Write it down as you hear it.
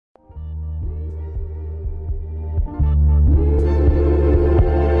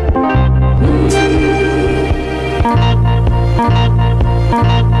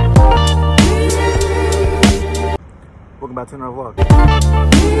about to end our vlog.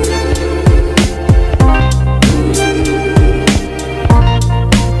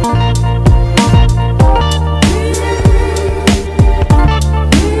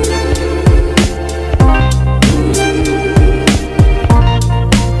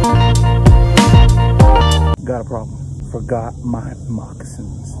 Got a problem. Forgot my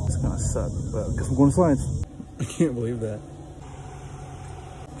moccasins. It's gonna suck, but I guess I'm going to science. I can't believe that.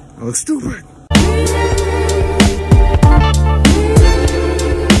 I look stupid.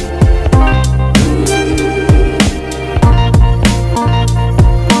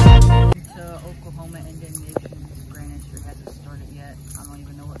 Oklahoma Indian Nation's Grand Entry hasn't started yet. I don't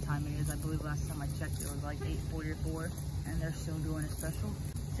even know what time it is. I believe last time I checked it was like 8:44, and they're still doing a special.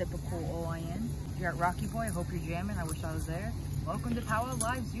 Typical OIN. You're at Rocky Boy. I hope you're jamming. I wish I was there. Welcome to Powwow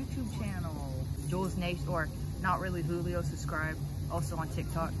Live's YouTube channel. Jules Nation, or not really Julio, subscribe. Also on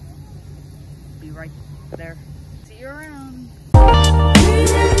TikTok. Be right there. See you around. What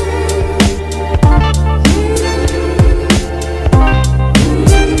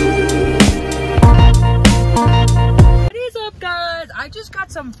is up, guys? I just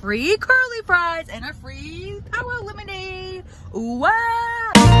got some free curly fries and a free Powwow lemonade. Ooh, wow.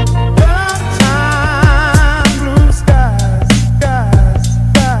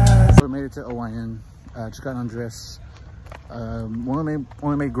 We made it to OIN. Just got undressed. Only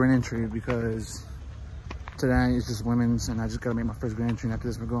made grand entry because today is just women's, and I just gotta make my first grand entry. And after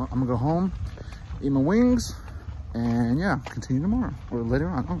this, I'm gonna go home, eat my wings, and yeah, continue tomorrow or later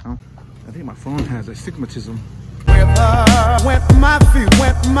on. I don't know. I think my phone has astigmatism. Went my feet,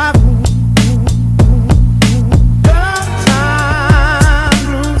 went my blue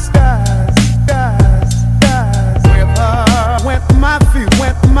skies, skies, skies. Went my feet,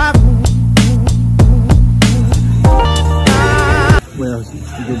 went my. Well, it's a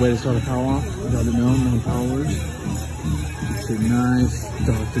good way to start a powwow. You already know, known powwows. It's a nice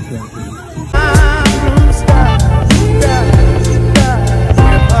dark to coffee. Blue skies, skies,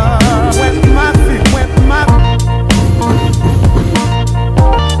 skies. Went my feet, went my.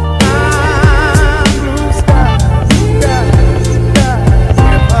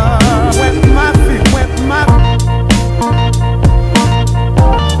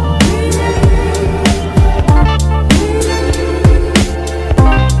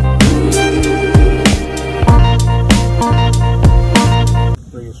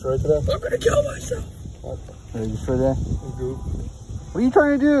 I'm gonna kill myself. Are you sure that? What are you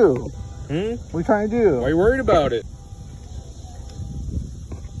trying to do? What are you trying to do? Why are you worried about it?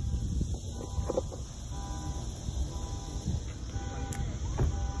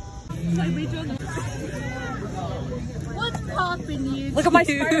 What's poppin', you? Look at my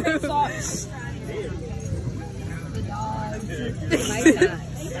Spider-Man socks. The dogs. My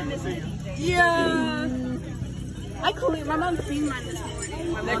dogs. Yeah. I clean. My mom cleaned mine this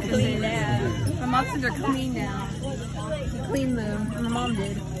morning. My mom clean now. My mom said they're clean now. Clean them. My mom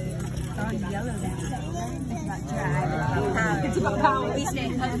did. It's all yellow now. It's about dry. It's about power. We say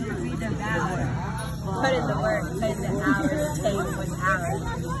husband, we devour. Put in the work. Put in the hours. Stay with hours.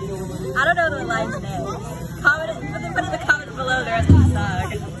 I don't know the line's name. Comment. Put in the comments below the rest of the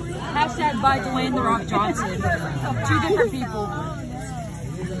song. Hashtag by Dwayne The Rock Johnson. Two different people.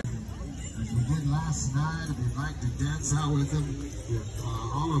 Last night, if you'd like to dance out with them,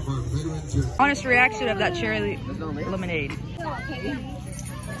 all of our veterans. Honest reaction of that cherry lemonade.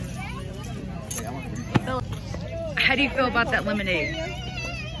 How do you feel about that lemonade?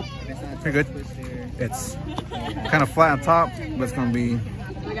 Pretty good. It's kind of flat on top, but it's gonna be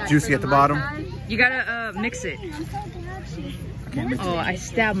juicy at the bottom. You gotta mix it. I can't mix it. Oh, I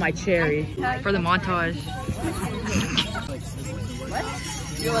stabbed my cherry for the montage. What?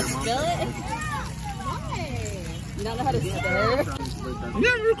 You want to spill it? You don't know how to stir? I'm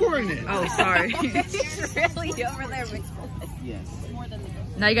not recording it. Oh, sorry. It's really over there. Yes.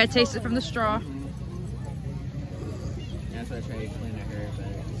 Now you gotta taste it from the straw. That's what I try to explain to her, but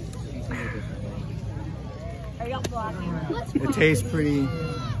she sees it differently. Are y'all blocking? It tastes pretty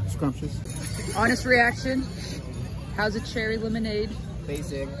scrumptious. Honest reaction. How's a cherry lemonade?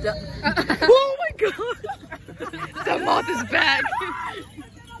 Basic. Oh my god! The moth is back.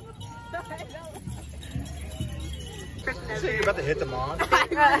 So you're about to hit the moth? I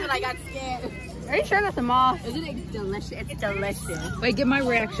got scared. Are you sure that's a moth? Isn't it delicious? It's delicious. Wait, get my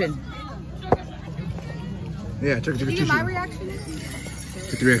reaction. Yeah, check Did you get my reaction?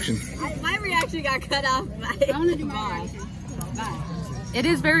 Get the reaction. My reaction got cut off by I want to do my reaction. Bye. It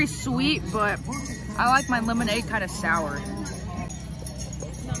is very sweet, but I like my lemonade kind of sour.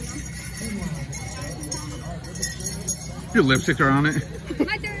 Your lipstick are on it.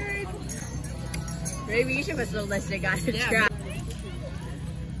 My turn. Maybe you should put some lipstick on it. Yeah.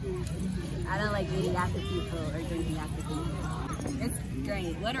 I don't like eating after people or drinking after people. It's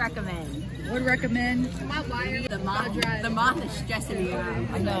great. Would recommend. Would recommend. The moth is stressing me out.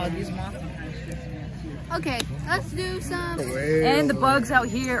 I know, these moths are kind of stressing me out too. Okay, let's do some. And the bugs out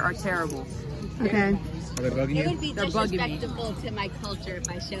here are terrible. Okay. Are they bugging It you? would be They're bugging me. disrespectful to my culture if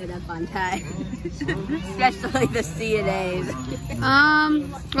I showed up on time. Especially the CNAs.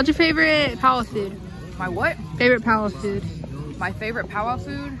 What's your favorite powwow food? My what? Favorite powwow food? My favorite powwow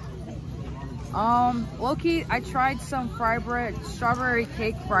food? Low-key, I tried some fry bread, strawberry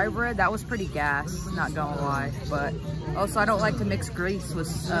cake fry bread. That was pretty gas, not gonna lie. But also, I don't like to mix grease with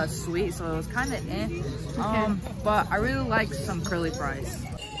sweet, so it was kind of eh. But I really like some curly fries.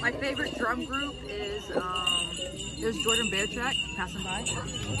 My favorite drum group is there's Jordan Beartrack passing by.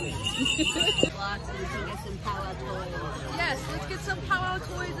 Yes, let's get some powwow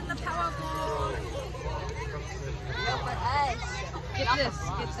toys in the powwow bowl. Get this,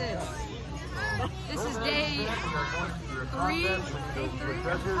 get this. This is day 3 of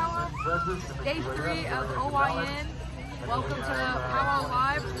powwow. Day 3 of OIN. Welcome to Powwow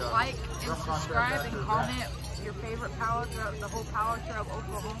Live. Like and subscribe and comment your favorite powwow throughout the whole powwow trail of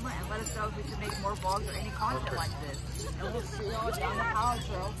Oklahoma, and let us know if we can make more vlogs or any content like this. And we'll see y'all down the powwow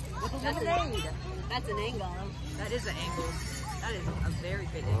trail with a lemonade. That's an angle. That is an angle. That is a very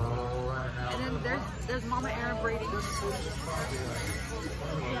good angle. And then there's Mama Erin Brady.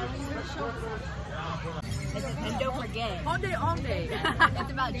 And don't forget, On day.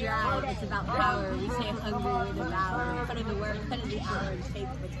 it's about drive, it's about power. We say hungry, we devour. Put in the work, put in the hours, take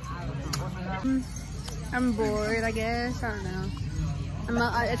what's ours. I'm bored, I guess. I don't know.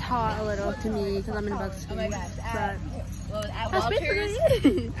 It's hot a little to me because I'm in buckskin. Oh my gosh. But Well, at that's Walters,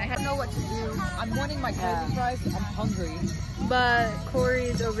 basically it. I don't know what to do. I'm wanting my curly fries. I'm hungry. But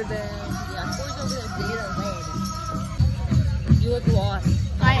Corey's over there. Yeah, Corey's over there dating red. You look lost.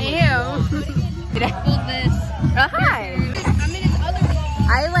 I am. Did I hold this? Hi. I'm in his other vlog.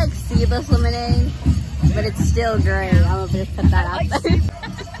 I like seedless lemonade, but it's still great. I'm gonna just put that out there.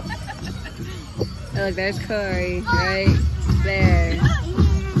 Oh, look, there's Corey right there.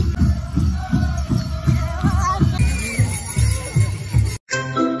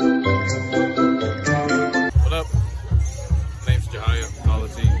 What up? My name's Jahia. Call the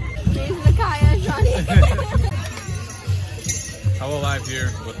team. Name's Nakaya, Johnny. Hello, live here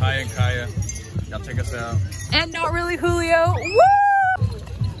with Haya and Kaya. Y'all check us out. And not really Julio. Woo!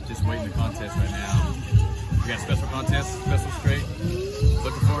 Just waiting the contest right now. We got special contests, special straight.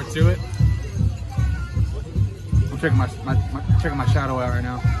 Looking forward to it. I'm checking my shadow out right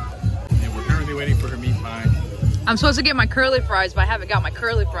now. And we're currently waiting for her meat pie. I'm supposed to get my curly fries, but I haven't got my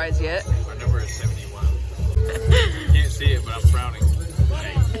curly fries yet. Our number is 71. You can't see it, but I'm frowning.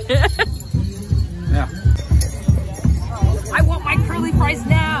 Yeah. I want my curly fries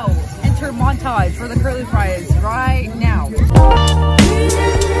now. Enter montage for the curly fries right now.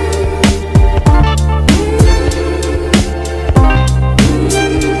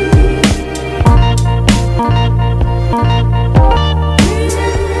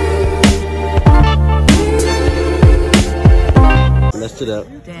 Messed it up.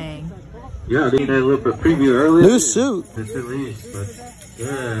 Dang. Yeah, they had a little bit preview earlier. New suit. It's released, but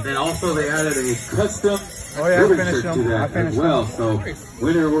yeah. Then also they added a custom Oh yeah, I ribbon finished shirt them. to that I finished as well. them. So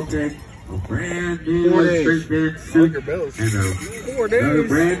winner will get a brand new 4 days. straight fit suit and 4 a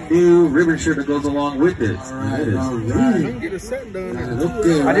brand new ribbon shirt that goes along with it. It is Get a set done.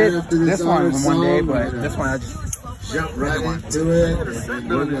 okay, I right did after this one in song, one day, we're but gonna this one I just jump right into it. And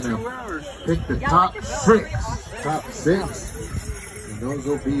we're gonna pick the top 6. Top 6. And those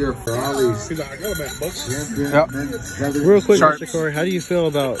will be your Ferraris. Real quick, Sharps. Mr. Corey, how do you feel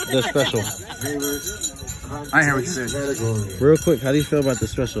about the special? I hear what you said. Real quick, how do you feel about the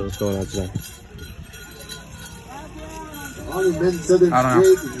special that's going on today? I don't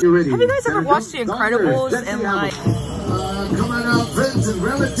know. Have you guys ever watched The Incredibles and like... Come on out, friends and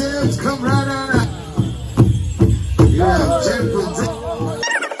relatives, come right on out. Yeah,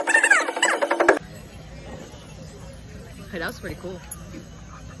 Hey, that was pretty cool.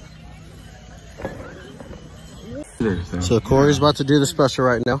 So Corey's about to do the special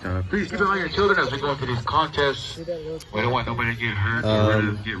right now. Please keep an eye on your children as we go into these contests. We don't want nobody to get hurt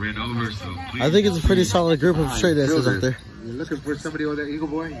or get ran over, so please. I think it's a pretty solid group of straight dancers up there. You're looking for somebody over there, Eagle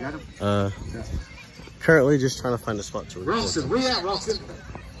Boy? You got him? Currently just trying to find a spot to record. Ralston, where you at, Ralston?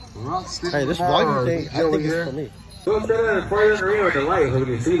 Ralston. Hey, this vlogging thing, I think it's for me. So stand in the fire in the ring with the light so we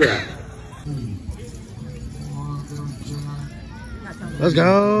can see that. Let's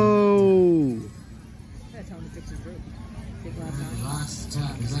go! Last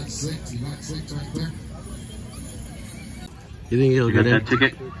tap, is that 6? You got 6 right there? You think you'll get in? That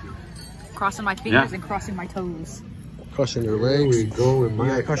ticket? Crossing my fingers and crossing my toes. Crossing your legs. Here we go with You my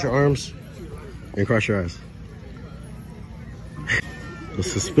gotta cross your arms and cross your eyes. The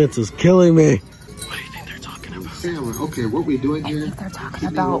suspense is killing me. What do you think they're talking about? Okay, what we doing I here? think they're talking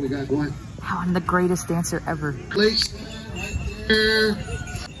about how I'm the greatest dancer ever. Place.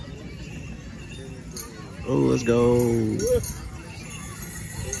 Oh, let's go.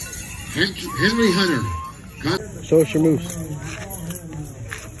 Henry Hunter. Show us your moves.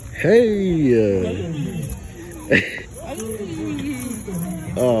 Hey.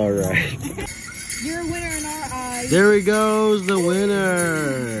 All right. You're a winner in our eyes. There he goes, the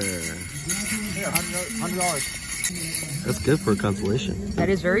winner. Yeah, $100. That's good for a consolation. That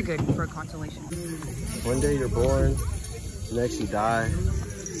is very good for a consolation. One day you're born, the next you die.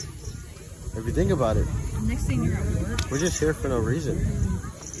 If you think about it, Next thing you're at work. we're just here for no reason.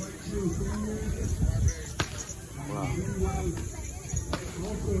 Wow.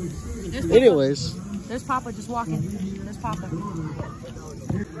 Anyways, There's Papa just walking. There's Papa.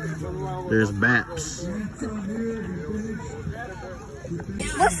 there's Baps.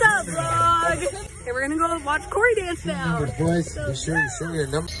 What's up, vlog? Hey, we're gonna go watch Corey dance now. Boys, be sure to show your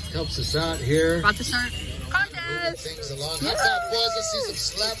number. Helps us out here. About to start contest. Things along. Hot dog boys, let's see some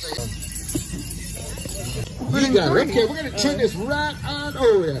slapping. You got it. Okay, we're gonna turn this right on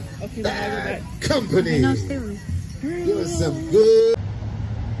over. Bad company. Give us some good.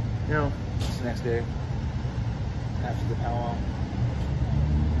 You know, it's the next day after the powwow.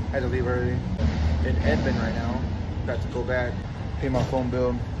 I had to leave early. In Edmond right now. Got to go back, pay my phone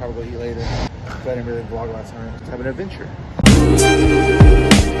bill, probably go eat later. So I didn't really vlog last night. Just have an adventure.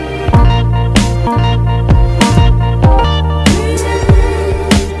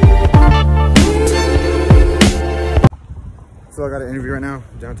 So I got an interview right now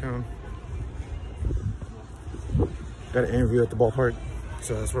downtown. Got an interview at the ballpark,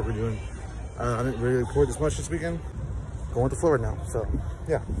 so that's what we're doing. I didn't really record this much this weekend. Going with the floor now, so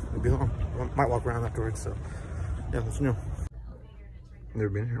yeah, it'll be long. I might walk around afterwards, so yeah, that's new. Never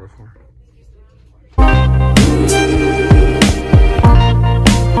been here before.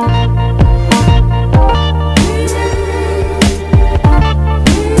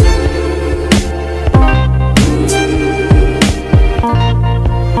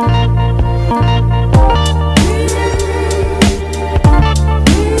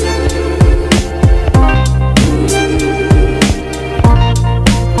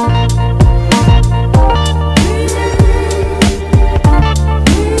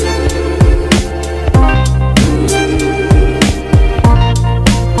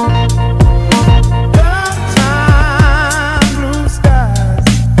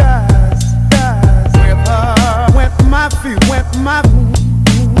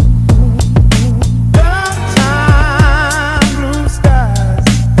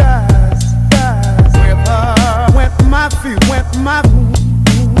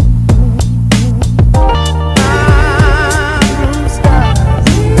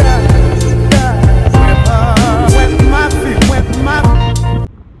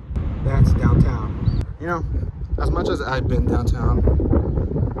 That's downtown. You know, as much as I've been downtown,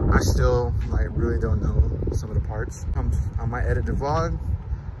 I still like really don't know some of the parts. I might edit the vlog,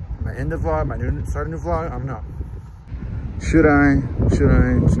 I might end the vlog, I might start a new vlog, I don't know. Should I,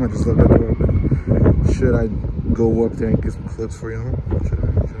 somebody just looked at the door. Should I go up there and get some clips for you? Should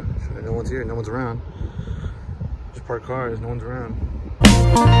I? No one's here, no one's around. Just park cars, no one's around.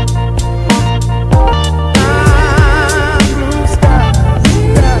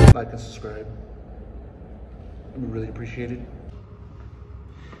 Like and subscribe. We really appreciate it.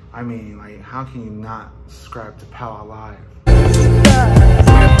 I mean, like, how can you not subscribe to Powwow Live?